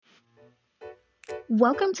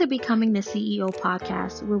Welcome to Becoming the CEO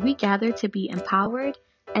podcast, where we gather to be empowered,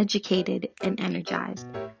 educated, and energized.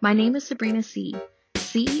 My name is Sabrina C.,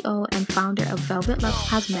 CEO and founder of Velvet Loves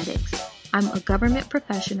Cosmetics. I'm a government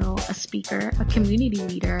professional, a speaker, a community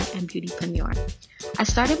leader, and beautypreneur. I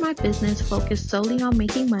started my business focused solely on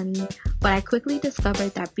making money, but I quickly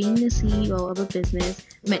discovered that being the CEO of a business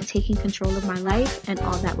meant taking control of my life and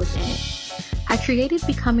all that was in it. I created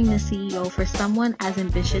Becoming the CEO for someone as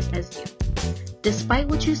ambitious as you. Despite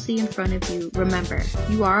what you see in front of you, remember,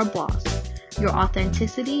 you are a boss. Your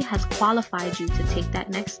authenticity has qualified you to take that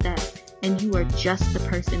next step, and you are just the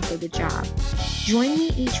person for the job. Join me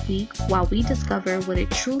each week while we discover what it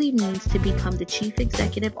truly means to become the Chief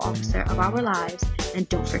Executive Officer of our lives. And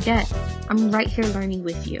don't forget, I'm right here learning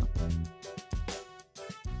with you.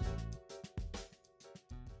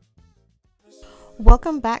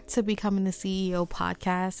 Welcome back to Becoming the CEO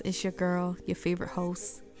podcast. It's your girl, your favorite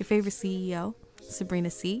host, your favorite CEO, Sabrina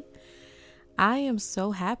C. I am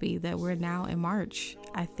so happy that we're now in March.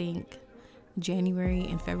 I think January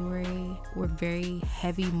and February were very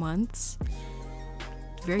heavy months,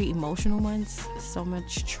 very emotional months. So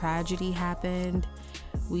much tragedy happened.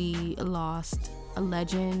 We lost a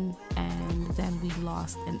legend, and then we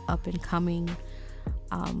lost an up and coming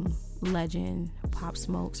legend, Pop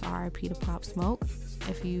Smoke's RIP to Pop Smoke.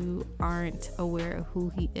 If you aren't aware of who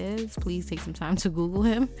he is, please take some time to Google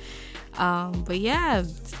him. But yeah,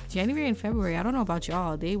 January and February, I don't know about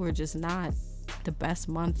y'all, they were just not the best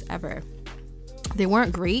months ever. They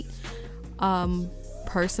weren't great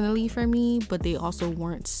personally for me, but they also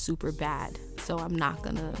weren't super bad. So I'm not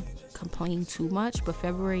gonna complain too much, but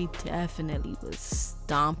February definitely was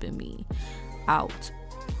stomping me out.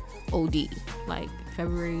 OD. Like,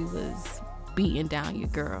 February was beating down your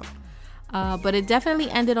girl. But it definitely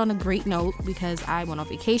ended on a great note because I went on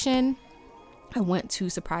vacation. I went to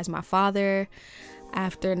surprise my father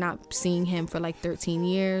after not seeing him for like 13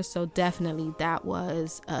 years. So definitely that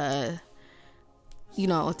was a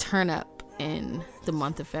turn up in the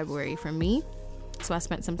month of February for me. So I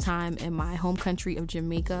spent some time in my home country of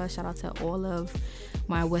Jamaica. Shout out to all of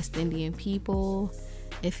my West Indian people.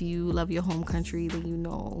 If you love your home country, then you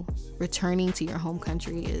know returning to your home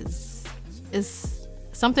country is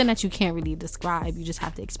something that you can't really describe. You just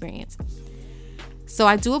have to experience. So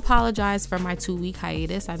I do apologize for my 2-week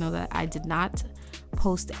hiatus. I know that I did not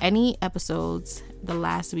post any episodes the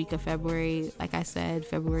last week of February. Like I said,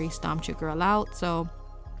 February stomped your girl out. So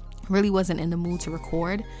really wasn't in the mood to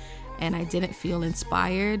record, and I didn't feel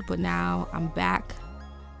inspired. But now I'm back.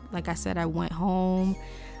 Like I said, I went home.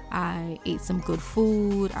 I ate some good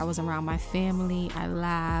food. I was around my family. I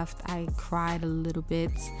laughed. I cried a little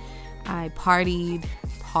bit. I partied,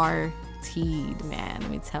 man.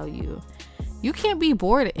 Let me tell you. You can't be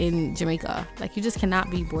bored in Jamaica. Like, you just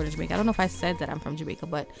cannot be bored in Jamaica. I don't know if I said that I'm from Jamaica,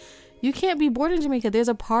 but you can't be bored in Jamaica. There's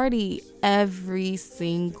a party every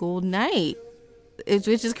single night,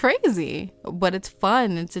 which is crazy, but it's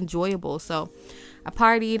fun. It's enjoyable. So I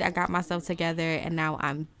partied. I got myself together, and now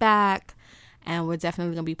I'm back. And we're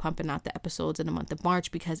definitely going to be pumping out the episodes in the month of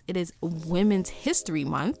March because it is Women's History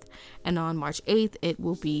Month. And on March 8th, it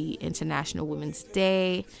will be International Women's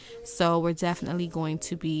Day. So we're definitely going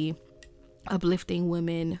to be uplifting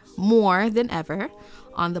women more than ever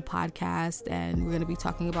on the podcast. And we're going to be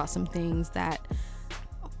talking about some things that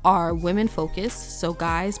are women focused. So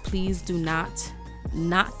guys, please do not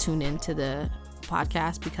tune into the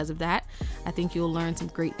podcast because of that. I think you'll learn some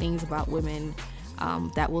great things about women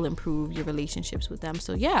that will improve your relationships with them.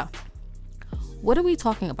 So yeah, what are we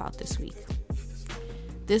talking about this week?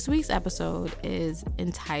 This week's episode is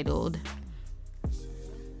entitled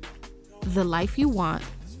The Life You Want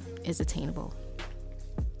is Attainable.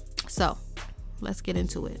 So let's get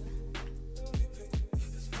into it.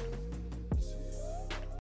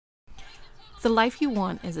 The life you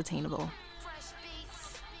want is attainable.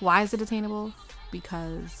 Why is it attainable?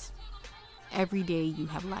 Because every day you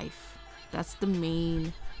have life. That's the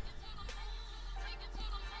main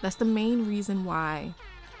reason why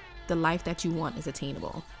the life that you want is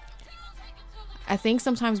attainable. I think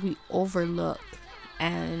sometimes we overlook,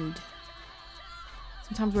 and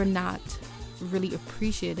sometimes we're not really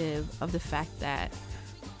appreciative of the fact that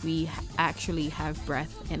we actually have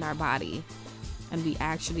breath in our body, and we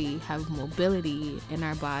actually have mobility in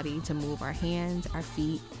our body to move our hands, our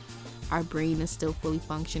feet. Our brain is still fully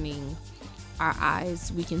functioning. Our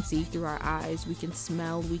eyes, we can see through our eyes, we can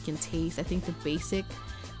smell, we can taste. I think the basic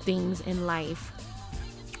things in life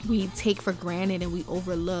we take for granted and we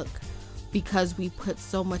overlook because we put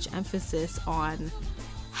so much emphasis on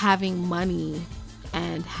having money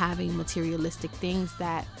and having materialistic things,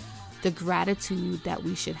 that the gratitude that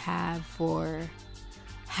we should have for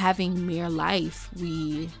having mere life.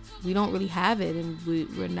 We don't really have it, and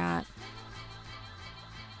we're not,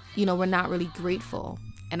 we're not really grateful.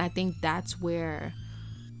 And I think that's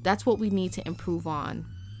what we need to improve on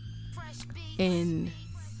in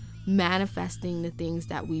manifesting the things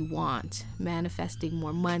that we want, manifesting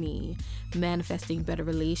more money, manifesting better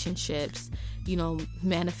relationships,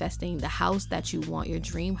 manifesting the house that you want, your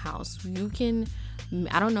dream house. You can,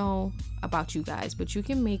 I don't know about you guys, but you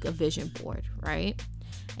can make a vision board, right?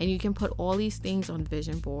 And you can put all these things on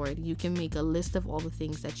vision board. You can make a list of all the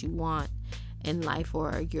things that you want in life,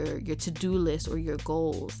 or your to-do list, or your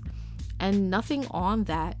goals. And nothing on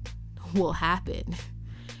that will happen,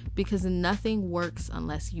 because nothing works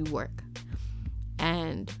unless you work.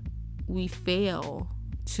 And we fail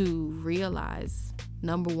to realize,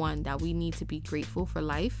 number one, that we need to be grateful for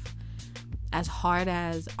life. As hard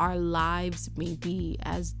as our lives may be,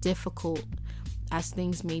 as difficult as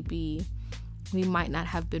things may be, we might not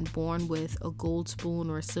have been born with a gold spoon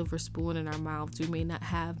or a silver spoon in our mouths. We may not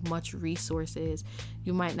have much resources.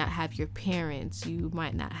 You might not have your parents. You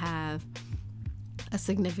might not have a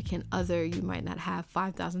significant other. You might not have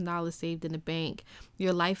 $5,000 saved in the bank.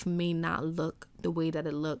 Your life may not look the way that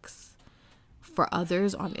it looks for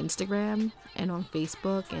others on Instagram and on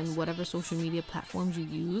Facebook and whatever social media platforms you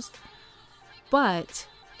use. But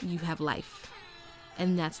you have life.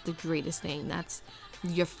 And that's the greatest thing. That's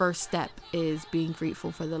your first step, is being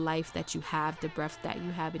grateful for the life that you have, the breath that you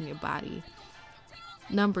have in your body.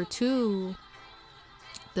 Number two,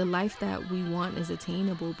 the life that we want is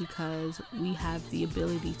attainable because we have the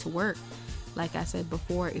ability to work. Like I said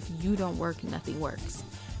before, if you don't work, nothing works.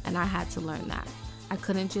 And I had to learn that. I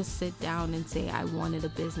couldn't just sit down and say I wanted a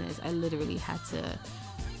business. I literally had to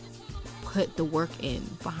put the work in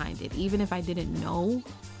behind it, even if I didn't know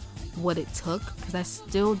what it took, because I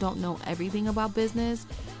still don't know everything about business,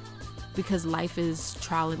 because life is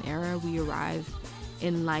trial and error. We arrive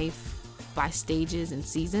in life by stages and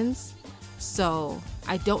seasons. So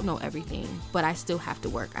I don't know everything, but I still have to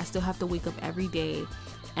work. I still have to wake up every day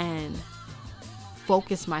and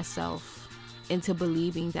focus myself into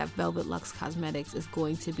believing that Velvet Luxe Cosmetics is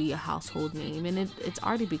going to be a household name, and it's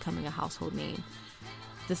already becoming a household name.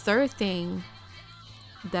 The third thing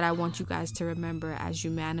that I want you guys to remember as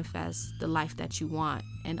you manifest the life that you want,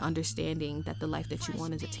 and understanding that the life that you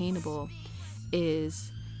want is attainable,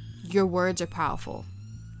 is your words are powerful.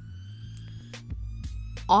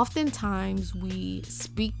 Oftentimes we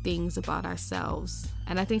speak things about ourselves,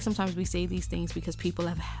 and I think sometimes we say these things because people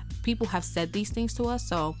have said these things to us.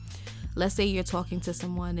 So let's say you're talking to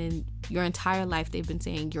someone and your entire life they've been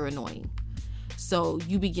saying you're annoying. So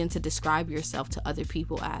you begin to describe yourself to other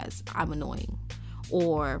people as, I'm annoying.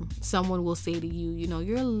 Or someone will say to you,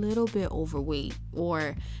 you're a little bit overweight.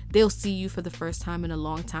 Or they'll see you for the first time in a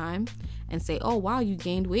long time and say, oh, wow, you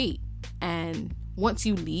gained weight. And once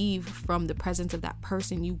you leave from the presence of that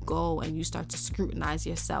person, you go and you start to scrutinize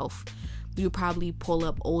yourself. You probably pull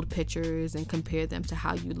up old pictures and compare them to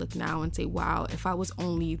how you look now and say, wow, if I was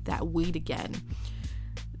only that weight again,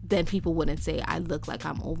 then people wouldn't say I look like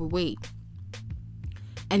I'm overweight.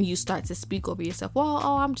 And you start to speak over yourself. Well,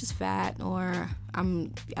 I'm just fat, or I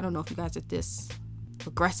don't know if you guys are this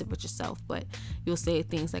aggressive with yourself, but you'll say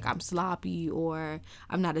things like I'm sloppy, or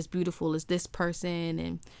I'm not as beautiful as this person.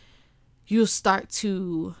 And you'll start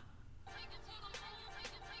to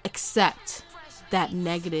accept that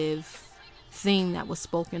negative thing that was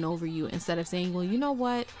spoken over you, instead of saying, well, you know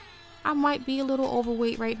what? I might be a little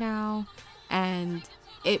overweight right now, and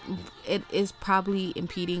it is probably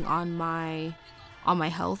impeding on my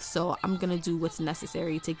health, so I'm gonna do what's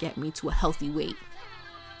necessary to get me to a healthy weight.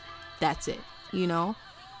 That's it,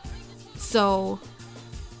 So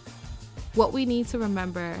what we need to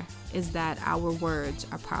remember is that our words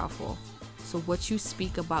are powerful. So what you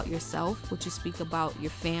speak about yourself, what you speak about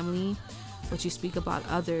your family, what you speak about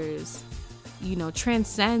others,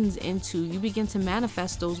 transcends into, you begin to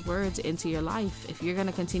manifest those words into your life. If you're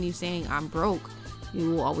gonna continue saying I'm broke,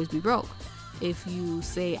 you will always be broke. If you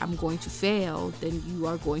say I'm going to fail, then you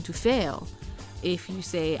are going to fail. If you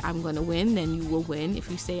say I'm going to win, then you will win.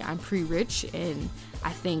 If you say I'm pre-rich and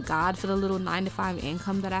I thank God for the little 9-to-5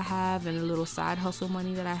 income that I have and a little side hustle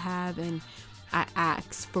money that I have, and I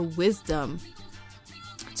ask for wisdom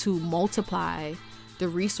to multiply the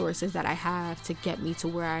resources that I have to get me to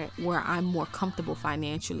where I'm more comfortable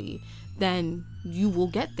financially, then you will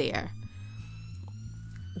get there.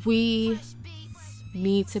 We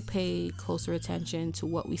need to pay closer attention to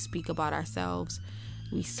what we speak about ourselves,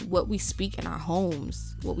 what we speak in our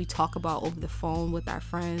homes, what we talk about over the phone with our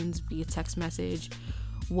friends via text message,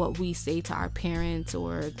 what we say to our parents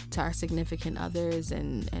or to our significant others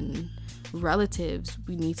and relatives.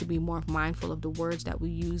 We need to be more mindful of the words that we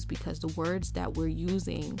use, because the words that we're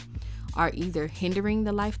using are either hindering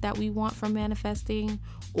the life that we want from manifesting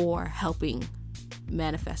or helping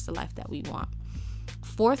manifest the life that we want.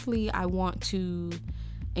 Fourthly, I want to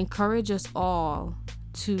encourage us all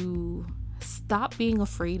to stop being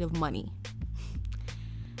afraid of money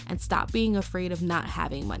and stop being afraid of not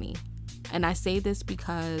having money. And I say this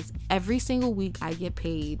because every single week I get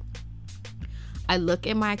paid, I look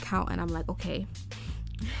at my account and I'm like, okay,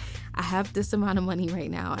 I have this amount of money right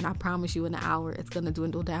now, and I promise you in an hour it's going to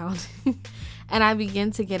dwindle down. And I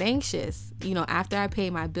begin to get anxious. After I pay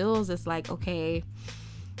my bills, it's like, okay,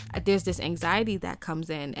 there's this anxiety that comes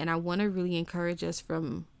in. And I want to really encourage us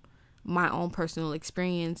from my own personal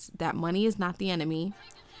experience that money is not the enemy,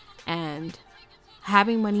 and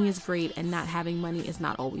having money is great, and not having money is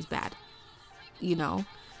not always bad.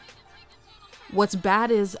 What's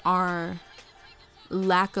bad is our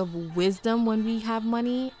lack of wisdom when we have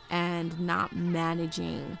money and not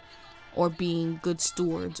managing or being good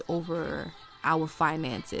stewards over our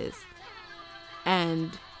finances.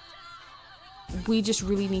 And we just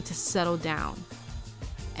really need to settle down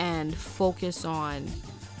and focus on,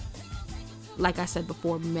 like I said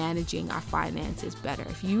before, managing our finances better.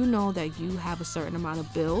 If you know that you have a certain amount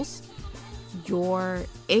of bills, your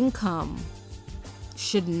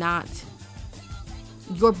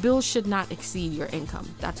bills should not exceed your income.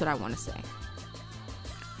 That's what I want to say.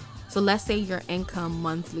 So let's say your income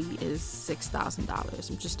monthly is $6,000.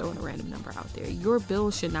 I'm just throwing a random number out there. Your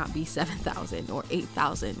bill should not be $7,000 or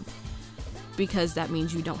 $8,000, because that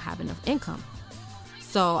means you don't have enough income.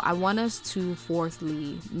 So I want us to,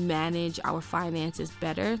 fourthly, manage our finances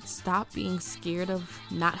better. Stop being scared of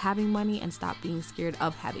not having money and stop being scared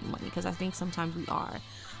of having money, because I think sometimes we are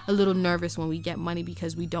a little nervous when we get money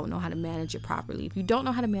because we don't know how to manage it properly. If you don't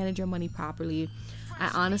know how to manage your money properly, I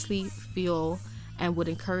honestly feel and would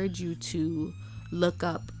encourage you to look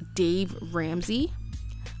up Dave Ramsey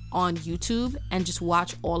on YouTube and just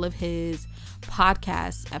watch all of his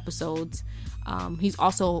podcast episodes.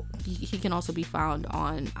 He can also be found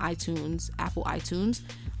on iTunes, Apple iTunes.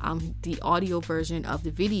 The audio version of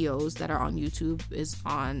the videos that are on YouTube is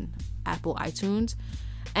on Apple iTunes.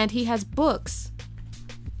 And he has books.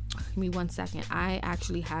 Give me 1 second. I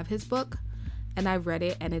actually have his book and I read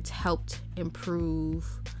it, and it's helped improve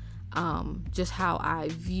just how I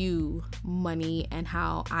view money and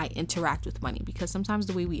how I interact with money, because sometimes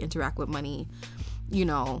the way we interact with money,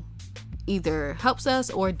 either helps us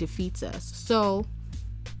or defeats us. So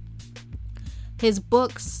his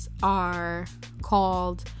books are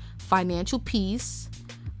called Financial Peace.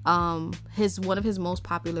 One of his most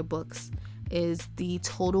popular books is The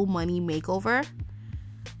Total Money Makeover.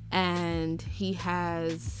 And he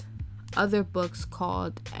has other books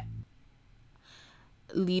called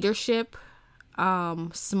Leadership,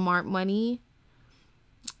 Smart Money,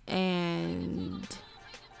 and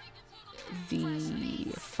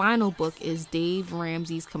the final book is Dave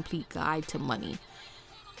Ramsey's Complete Guide to Money.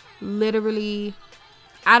 Literally,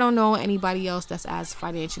 I don't know anybody else that's as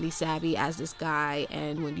financially savvy as this guy.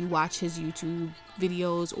 And when you watch his YouTube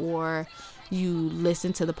videos or you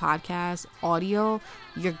listen to the podcast audio,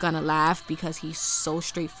 you're gonna laugh because he's so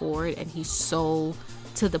straightforward and he's so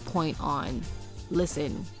to the point on,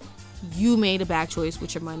 listen, you made a bad choice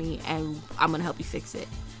with your money and I'm gonna help you fix it.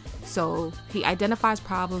 So he identifies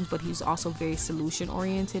problems, but he's also very solution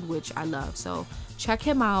oriented, which I love. So check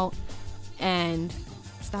him out and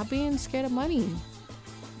stop being scared of money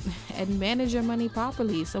and manage your money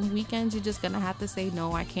properly. Some weekends you're just gonna have to say,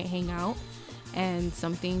 no, I can't hang out. And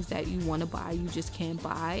some things that you want to buy, you just can't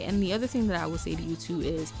buy. And the other thing that I would say to you too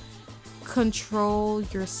is control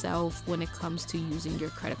yourself when it comes to using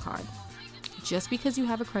your credit card. Just because you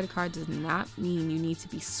have a credit card does not mean you need to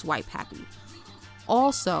be swipe happy.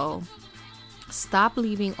 Also, stop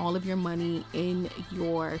leaving all of your money in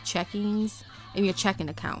your checking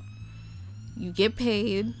account. You get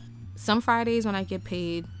paid. Some Fridays when I get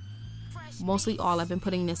paid, mostly all, I've been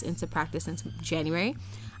putting this into practice since January.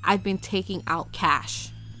 I've been taking out cash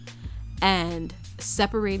and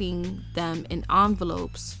separating them in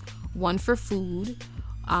envelopes, one for food,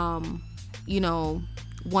 one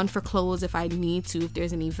for clothes if I need to, if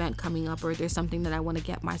there's an event coming up or there's something that I want to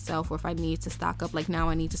get myself, or if I need to stock up. Like now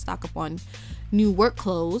I need to stock up on new work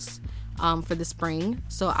clothes for the spring,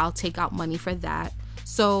 so I'll take out money for that.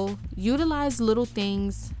 So utilize little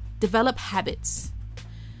things, develop habits,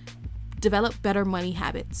 develop better money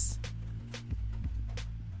habits,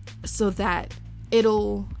 so that it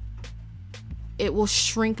will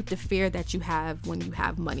shrink the fear that you have when you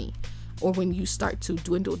have money. or when you start to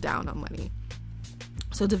dwindle down on money.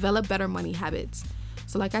 So develop better money habits.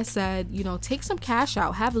 So like I said, take some cash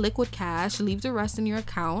out, have liquid cash, leave the rest in your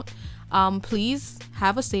account. Please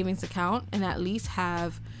have a savings account and at least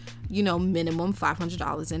have, minimum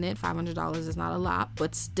 $500 in it. $500 is not a lot,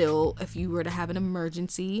 but still, if you were to have an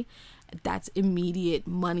emergency, that's immediate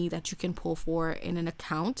money that you can pull for in an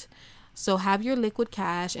account. So have your liquid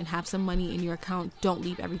cash and have some money in your account. Don't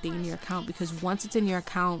leave everything in your account, because once it's in your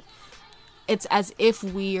account, it's as if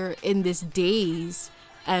we're in this daze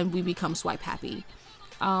and we become swipe happy.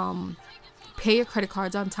 Pay your credit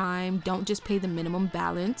cards on time. Don't just pay the minimum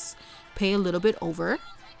balance. Pay a little bit over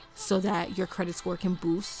so that your credit score can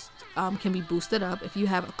be boosted up. If you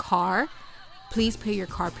have a car, please pay your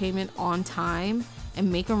car payment on time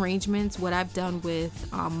and make arrangements. What I've done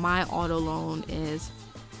with my auto loan is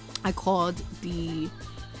I called the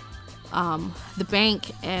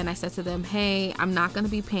bank and I said to them, hey, I'm not going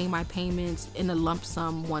to be paying my payments in a lump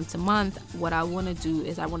sum once a month. What I want to do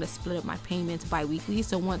is I want to split up my payments bi-weekly.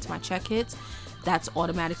 So once my check hits, that's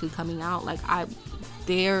automatically coming out.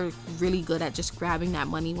 They're really good at just grabbing that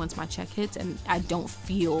money once my check hits, and I don't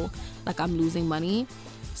feel like I'm losing money.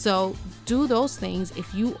 So do those things.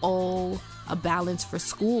 If you owe a balance for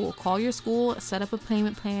school, call your school, set up a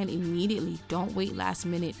payment plan immediately. Don't wait last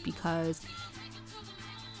minute, because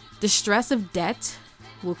the stress of debt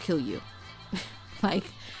will kill you.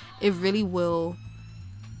 It really will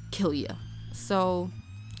kill you. So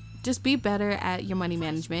just be better at your money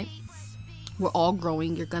management. We're all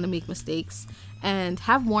growing. You're going to make mistakes, and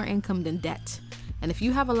have more income than debt. And if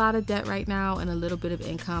you have a lot of debt right now and a little bit of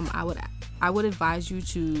income, I would advise you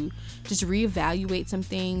to just reevaluate some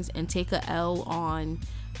things and take a L on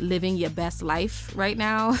living your best life right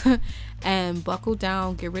now and buckle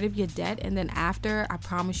down, get rid of your debt. And then after, I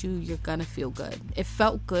promise you, you're gonna feel good. It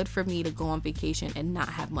felt good for me to go on vacation and not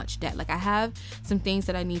have much debt. I have some things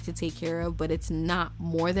that I need to take care of, but it's not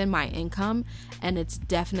more than my income, and it's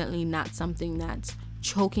definitely not something that's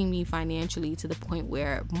choking me financially to the point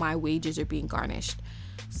where my wages are being garnished.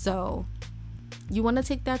 So you want to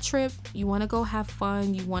take that trip, you want to go have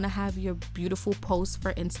fun, you want to have your beautiful posts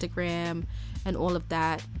for Instagram and all of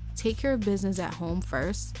that. Take care of business at home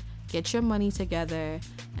first, get your money together,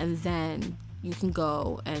 and then you can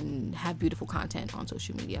go and have beautiful content on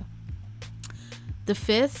social media. The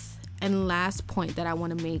fifth and last point that I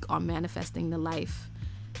want to make on manifesting the life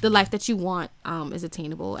that you want is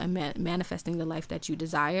attainable, and manifesting the life that you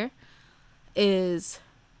desire is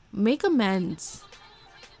make amends.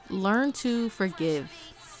 Learn to forgive.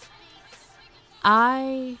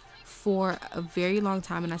 For a very long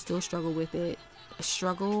time, and I still struggle with it, I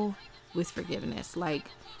struggle with forgiveness.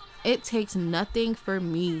 It takes nothing for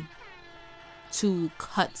me to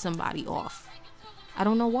cut somebody off. I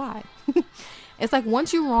don't know why. It's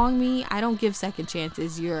once you wrong me, I don't give second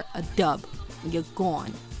chances. You're a dub. You're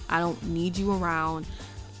gone. I don't need you around.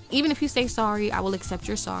 Even if you say sorry, I will accept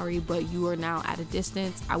your sorry, but you are now at a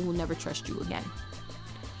distance. I will never trust you again.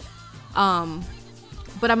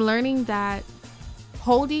 But I'm learning that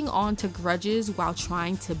holding on to grudges while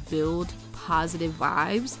trying to build positive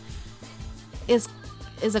vibes is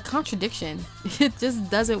a contradiction. It just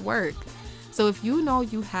doesn't work. So if you know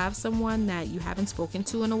you have someone that you haven't spoken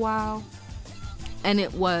to in a while, and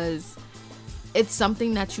it's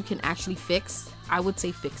something that you can actually fix, I would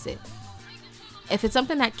say fix it. If it's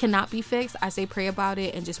something that cannot be fixed, I say pray about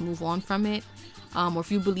it and just move on from it. Or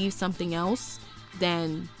if you believe something else,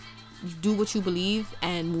 then do what you believe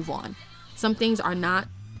and move on. Some things are not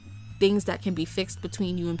things that can be fixed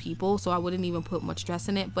between you and people, so I wouldn't even put much stress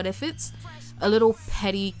in it. But if it's a little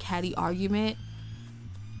petty catty argument,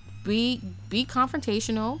 be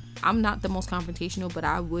confrontational. I'm not the most confrontational, but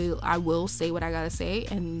I will say what I gotta say,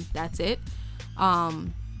 and that's it.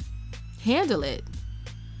 Handle it.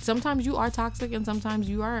 Sometimes you are toxic and sometimes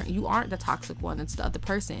you aren't the toxic one. It's the other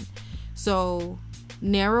person. So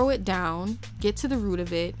narrow it down, get to the root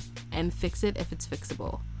of it, and fix it if it's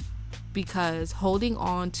fixable. Because holding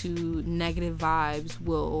on to negative vibes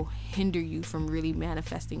will hinder you from really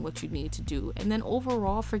manifesting what you need to do. And then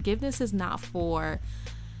overall, forgiveness is not for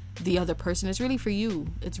the other person. It's really for you.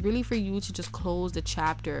 It's really for you to just close that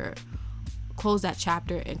chapter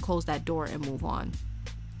and close that door and move on.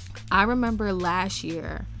 I remember last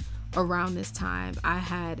year around this time, I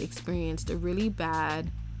had experienced a really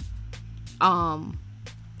bad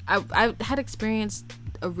I had experienced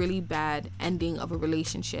a really bad ending of a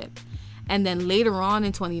relationship. And then later on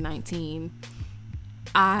in 2019,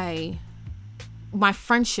 my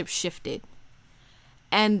friendship shifted.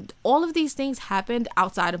 And all of these things happened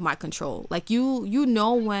outside of my control. You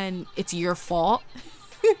know when it's your fault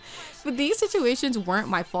But these situations weren't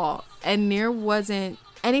my fault, and there wasn't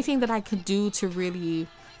anything that I could do to really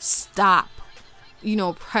stop,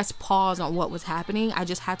 press pause on what was happening. I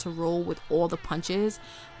just had to roll with all the punches.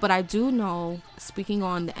 But I do know, speaking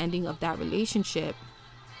on the ending of that relationship,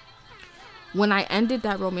 when I ended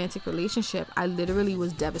that romantic relationship, I literally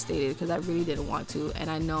was devastated because I really didn't want to. And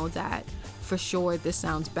I know that for sure this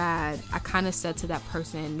sounds bad. I kind of said to that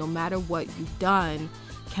person, no matter what you've done,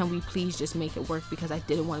 can we please just make it work, because I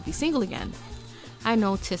didn't want to be single again. I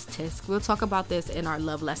know, tisk tisk. We'll talk about this in our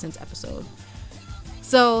love lessons episode.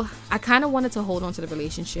 So I kind of wanted to hold on to the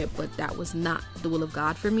relationship, but that was not the will of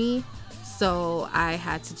God for me. So I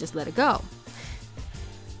had to just let it go.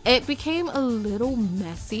 It became a little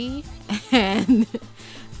messy and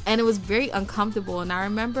it was very uncomfortable. And I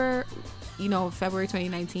remember, February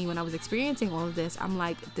 2019, when I was experiencing all of this, I'm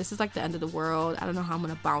like, this is like the end of the world. I don't know how I'm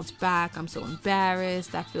going to bounce back. I'm so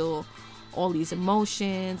embarrassed. I feel all these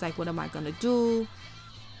emotions. Like, what am I going to do?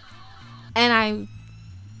 And I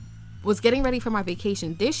was getting ready for my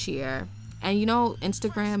vacation this year. And,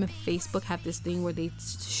 Instagram and Facebook have this thing where they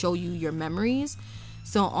show you your memories.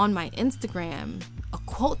 So on my Instagram, a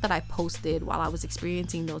quote that I posted while I was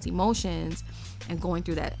experiencing those emotions and going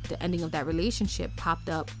through the ending of that relationship popped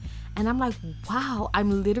up. And I'm like, wow,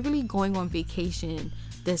 I'm literally going on vacation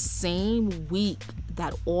the same week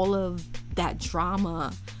that all of that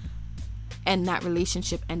drama and that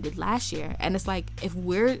relationship ended last year. And it's like, if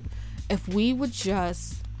we would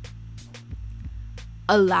just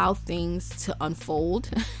allow things to unfold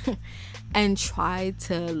and try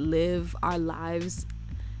to live our lives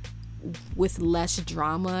with less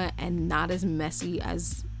drama and not as messy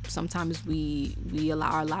as sometimes we allow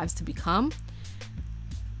our lives to become,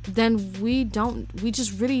 then we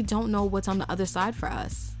just really don't know what's on the other side for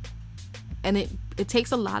us. And it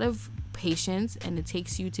takes a lot of patience, and it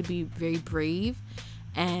takes you to be very brave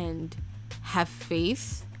and have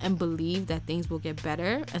faith and believe that things will get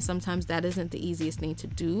better. And sometimes that isn't the easiest thing to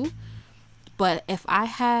do. But if I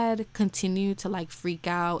had continued to freak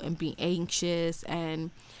out and be anxious and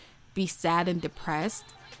be sad and depressed,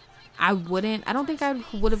 I don't think I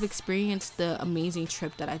would have experienced the amazing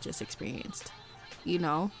trip that I just experienced.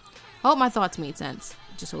 I hope my thoughts made sense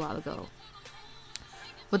just a while ago.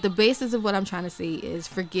 But the basis of what I'm trying to say is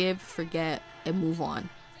forgive, forget, and move on.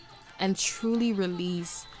 And truly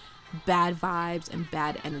release bad vibes and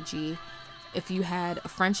bad energy. If you had a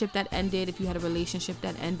friendship that ended, if you had a relationship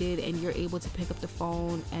that ended, and you're able to pick up the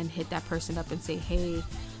phone and hit that person up and say, hey,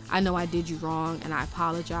 I know I did you wrong and I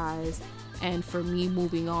apologize. And for me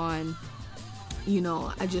moving on,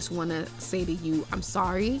 I just want to say to you, I'm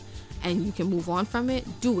sorry, and you can move on from it.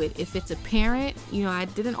 Do it. If it's a parent, I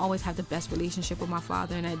didn't always have the best relationship with my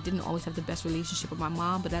father, and I didn't always have the best relationship with my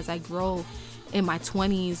mom. But as I grow in my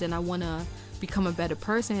 20s and I want to become a better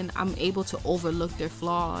person, I'm able to overlook their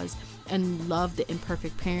flaws and love the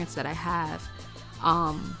imperfect parents that I have.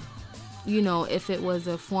 If it was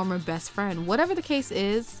a former best friend, whatever the case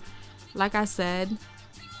is, like I said,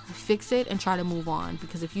 fix it and try to move on.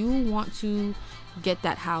 Because if you want to get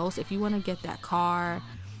that house, if you want to get that car,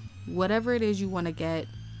 whatever it is you want to get,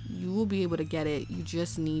 you will be able to get it. You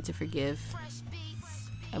just need to forgive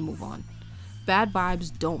and move on. Bad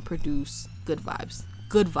vibes don't produce good vibes.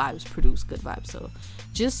 Good vibes produce good vibes. So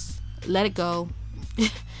just let it go.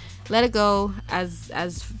 Let it go, as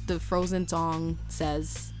the Frozen song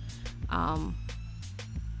says.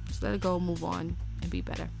 Just let it go, move on, and be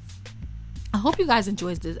better. I hope you guys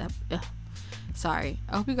enjoyed this. I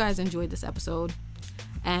hope you guys enjoyed this episode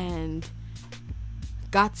and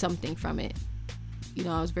got something from it.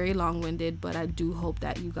 I was very long-winded, but I do hope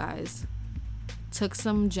that you guys took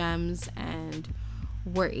some gems and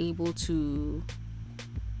were able to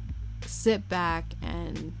sit back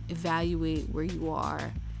and evaluate where you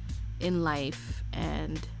are in life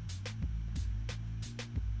and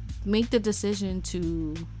make the decision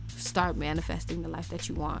to start manifesting the life that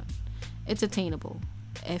you want. It's attainable.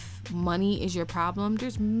 If money is your problem,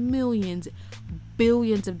 there's millions,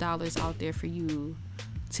 billions of dollars out there for you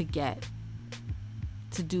to get,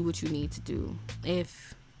 to do what you need to do.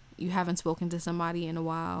 If you haven't spoken to somebody in a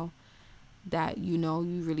while that you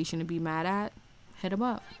really shouldn't be mad at, hit them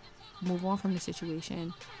up. Move on from the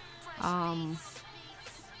situation.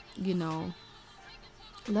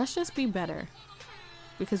 Let's just be better,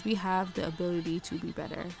 because we have the ability to be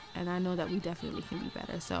better, and I know that we definitely can be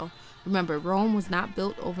better. So remember, Rome was not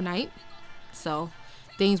built overnight, so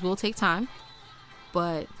things will take time,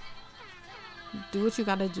 but do what you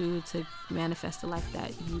gotta do to manifest the life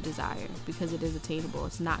that you desire, because it is attainable.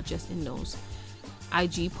 It's not just in those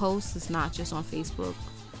IG posts, it's not just on Facebook.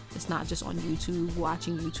 It's not just on YouTube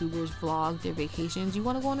watching YouTubers vlog their vacations. You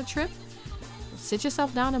want to go on a trip? Sit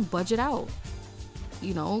yourself down and budget out.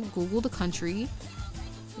 Google the country.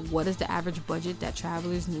 What is the average budget that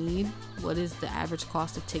travelers need? What is the average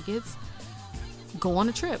cost of tickets? Go on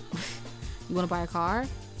a trip. You want to buy a car?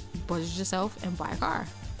 Budget yourself and buy a car.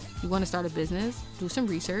 You want to start a business? Do some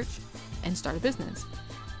research and start a business.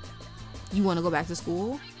 You want to go back to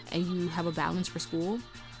school and you have a balance for school?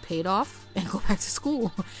 Pay it off and go back to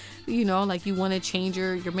school. You want to change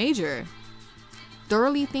your major.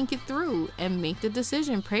 Thoroughly think it through and make the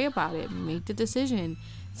decision. Pray about it. Make the decision.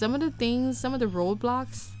 Some of the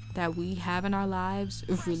roadblocks that we have in our lives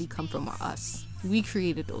really come from us. We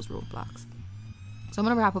created those roadblocks. So I'm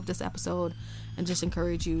going to wrap up this episode and just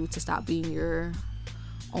encourage you to stop being your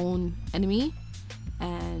own enemy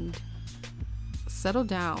and settle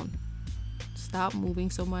down. Stop moving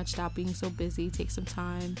so much. Stop being so busy. Take some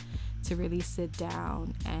time to really sit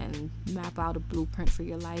down and map out a blueprint for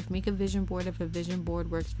your life. Make a vision board if a vision board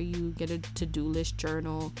works for you. Get a to-do list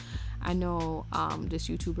journal. I know this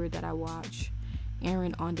YouTuber that I watch,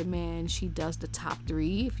 Erin On Demand, she does the top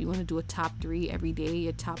 3. If you want to do a top 3 every day,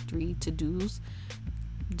 your top 3 to-dos,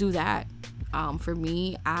 do that. For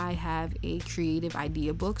me, I have a creative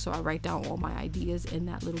idea book, so I write down all my ideas in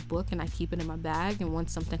that little book and I keep it in my bag, and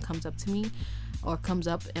once something comes up to me or comes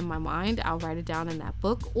up in my mind, I'll write it down in that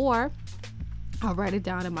book, or I'll write it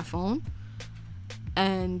down in my phone,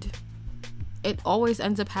 and it always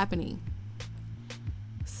ends up happening.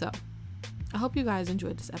 So I hope you guys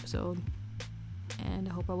enjoyed this episode, and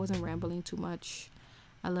I hope I wasn't rambling too much.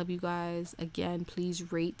 I love you guys. Again,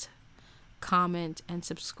 please rate, comment, and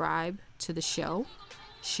subscribe to the show.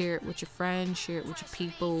 Share it with your friends, share it with your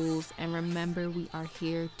peoples, and remember, we are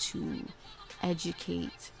here to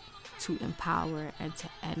educate, to empower, and to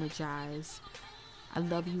energize. I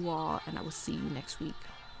love you all, and I will see you next week.